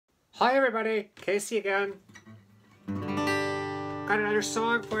Hi everybody, Casey again. Got another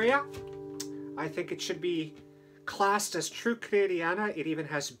song for you. I think it should be classed as true Canadiana. It even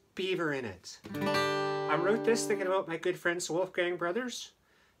has beaver in it. I wrote this thinking about my good friends Wolfgang brothers,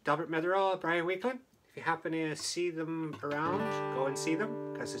 Delbert Metherall, Brian Weekland. If you happen to see them around, go and see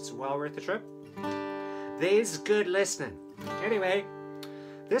them because it's well worth the trip. They's good listening. Anyway,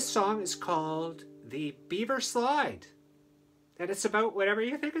 this song is called the Beaver Slide. And it's about whatever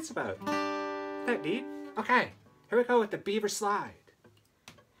you think it's about. Isn't that neat? Okay, here we go with the Beaver Slide.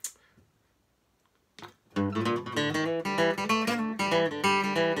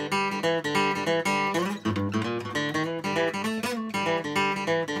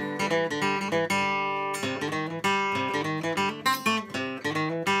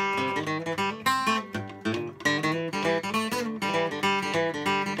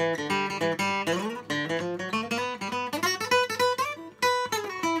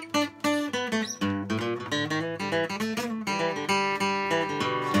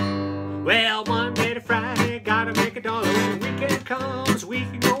 Well, Monday to Friday, gotta make $1. When the weekend comes, we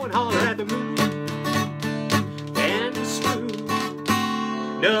can go and holler at the moon and the spoon.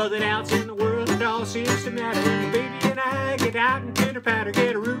 Nothing else in the world at all seems to matter when the baby and I get out and pitter patter,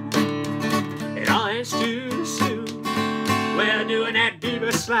 get a room. It all ends too soon. Well, doing that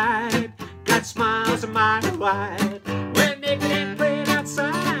Beaver Slide, got smiles a mile wide. We're naked and playing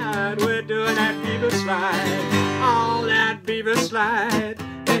outside. We're doing that Beaver Slide, all that Beaver Slide.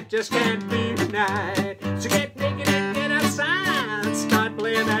 Just can't be denied. So get naked and get outside. Start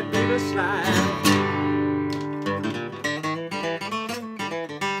playing that Beaver Slide.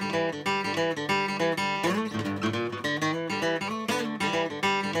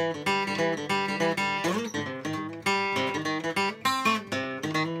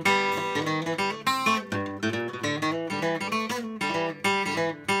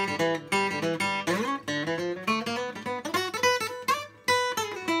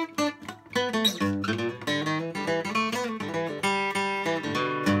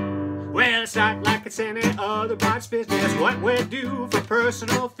 Well, it's not like it's any other body's business what we do for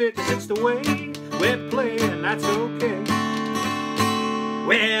personal fitness. It's the way we play, and that's okay.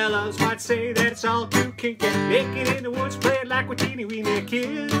 Well, others might say that it's all too kinky. Naked in the woods, playing like we're teeny-weeny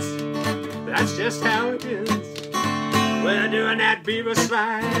kids. That's just how it is. We're doing that Beaver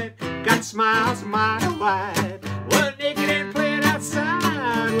Slide, got smiles a mile wide. We're naked and playing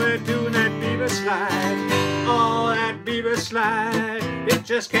outside. We're doing that Beaver Slide, oh, that Beaver Slide. It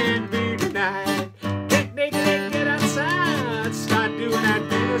just can't be denied. Get naked and get outside. Start doing that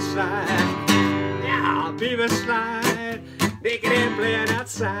Beaver Slide. Yeah, Beaver Slide. Naked and playing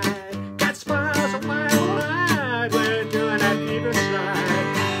outside. Got smiles a mile wide. We're doing that Beaver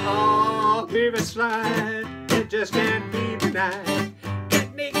Slide. Oh, Beaver Slide. It just can't be denied.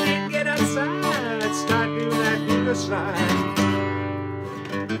 Get naked and get outside. Start doing that Beaver Slide.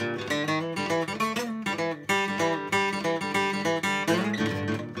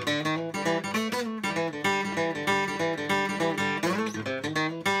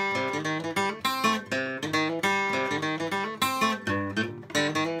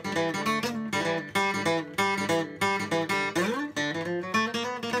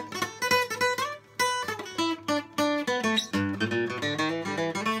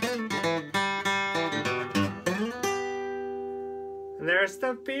 And there's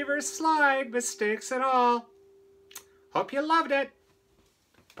the Beaver Slide, mistakes and all. Hope you loved it.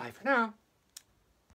 Bye for now.